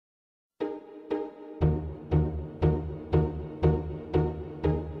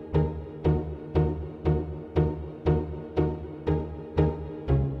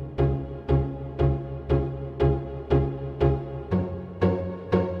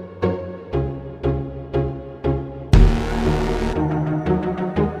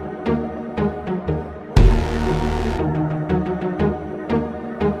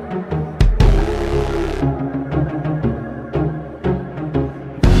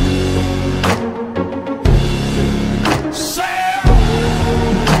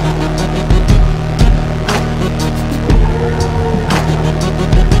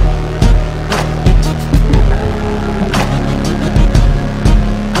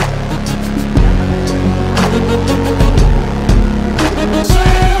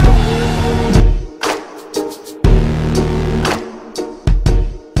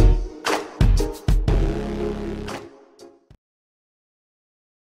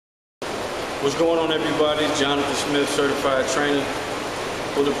What's going on, everybody? It's Jonathan Smith, certified trainer,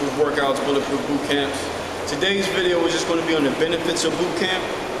 bulletproof workouts, bulletproof boot camps. Today's video is just going to be on the benefits of boot camp.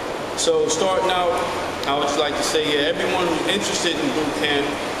 So starting out, I would just like to say, yeah, everyone who's interested in boot camp,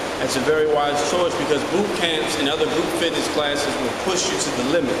 that's a very wise choice, because boot camps and other group fitness classes will push you to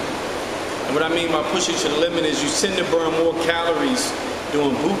the limit. And what I mean by push you to the limit is you tend to burn more calories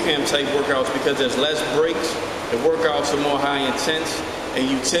doing boot camp type workouts because there's less breaks, the workouts are more high intense, and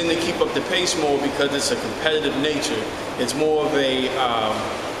you tend to keep up the pace more because it's a competitive nature. It's more of a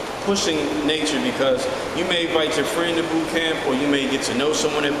pushing nature, because you may invite your friend to boot camp, or you may get to know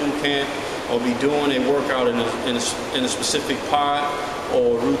someone at boot camp, or be doing a workout in a specific pod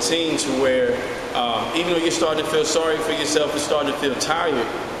or routine to where even though you're starting to feel sorry for yourself and starting to feel tired,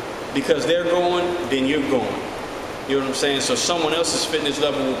 because they're going, then you're going. You know what I'm saying? So someone else's fitness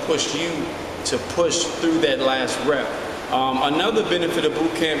level will push you to push through that last rep. Another benefit of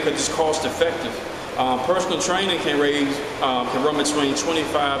boot camp, because it's cost effective. Personal training can run between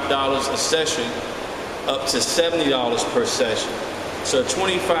 $25 a session up to $70 per session. So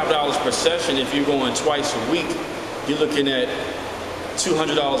 $25 per session, if you're going twice a week, you're looking at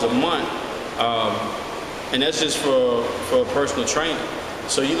 $200 a month, and that's just for personal training.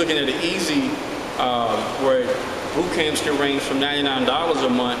 So you're looking at an easy, where boot camps can range from $99 a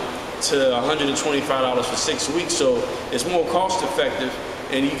month to $125 for 6 weeks. So it's more cost effective,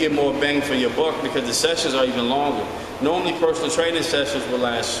 and you get more bang for your buck because the sessions are even longer. Normally personal training sessions will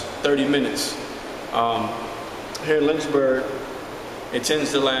last 30 minutes. Here in Lynchburg, it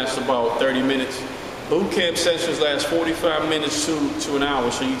tends to last about 30 minutes. Boot camp sessions last 45 minutes to an hour,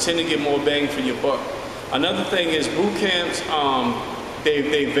 so you tend to get more bang for your buck. Another thing is boot camps,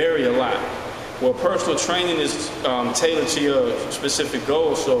 they vary a lot. Well, personal training is tailored to your specific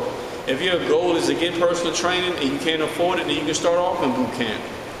goals. So if your goal is to get personal training and you can't afford it, then you can start off in boot camp.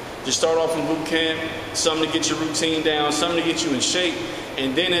 Just start off in boot camp, something to get your routine down, something to get you in shape.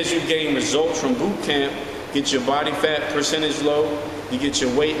 And then as you gain results from boot camp, get your body fat percentage low, you get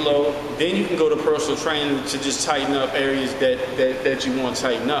your weight low, then you can go to personal training to just tighten up areas that you want to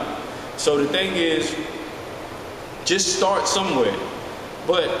tighten up. So the thing is, just start somewhere.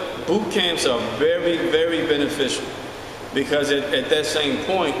 But boot camps are very, very beneficial, because at that same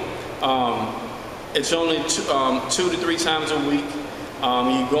point, it's only 2 to 3 times a week.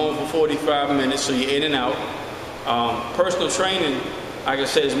 You're going for 45 minutes, so you're in and out. Personal training, like I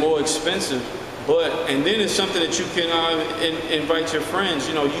said, is more expensive, and then it's something that you can invite your friends.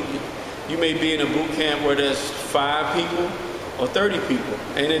 You know, you may be in a boot camp where there's 5 people or 30 people,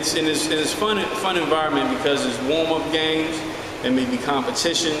 and it's fun environment, because it's warm-up games and maybe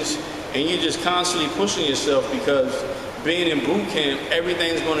competitions, and you're just constantly pushing yourself, because being in boot camp,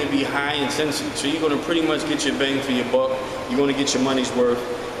 everything's going to be high intensity. So you're going to pretty much get your bang for your buck. You're going to get your money's worth.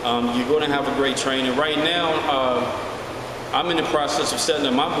 You're going to have a great trainer. Right now, I'm in the process of setting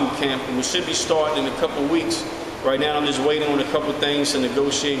up my boot camp, and we should be starting in a couple weeks. Right now, I'm just waiting on a couple things to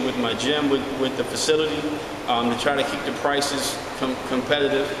negotiate with my gym, with the facility, to try to keep the prices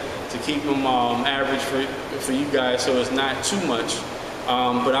competitive, to keep them average for you guys, so it's not too much.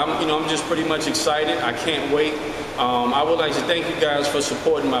 But I'm just pretty much excited. I can't wait. I would like to thank you guys for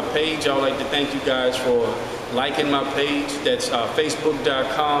supporting my page. I would like to thank you guys for liking my page. That's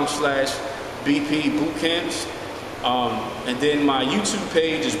facebook.com/BP Bootcamps. And then my YouTube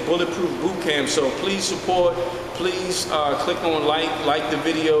page is Bulletproof Bootcamp. So please support. Please click on like the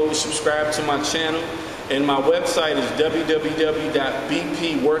video, subscribe to my channel. And my website is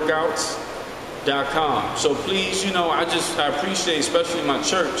www.bpworkouts.com. So please, I appreciate, especially my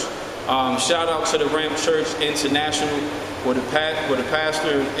church. Shout out to the Ramp Church International, where the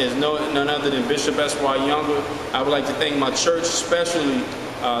pastor is none other than Bishop S.Y. Younger. I would like to thank my church, especially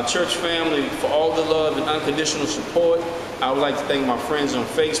church family, for all the love and unconditional support. I would like to thank my friends on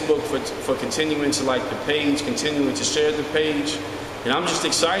Facebook for continuing to like the page, continuing to share the page. And I'm just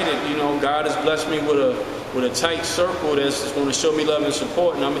excited. God has blessed me with a tight circle that's going to show me love and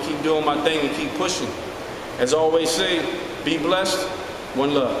support, and I'm going to keep doing my thing and keep pushing. As I always say, be blessed,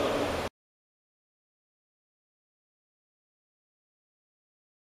 one love.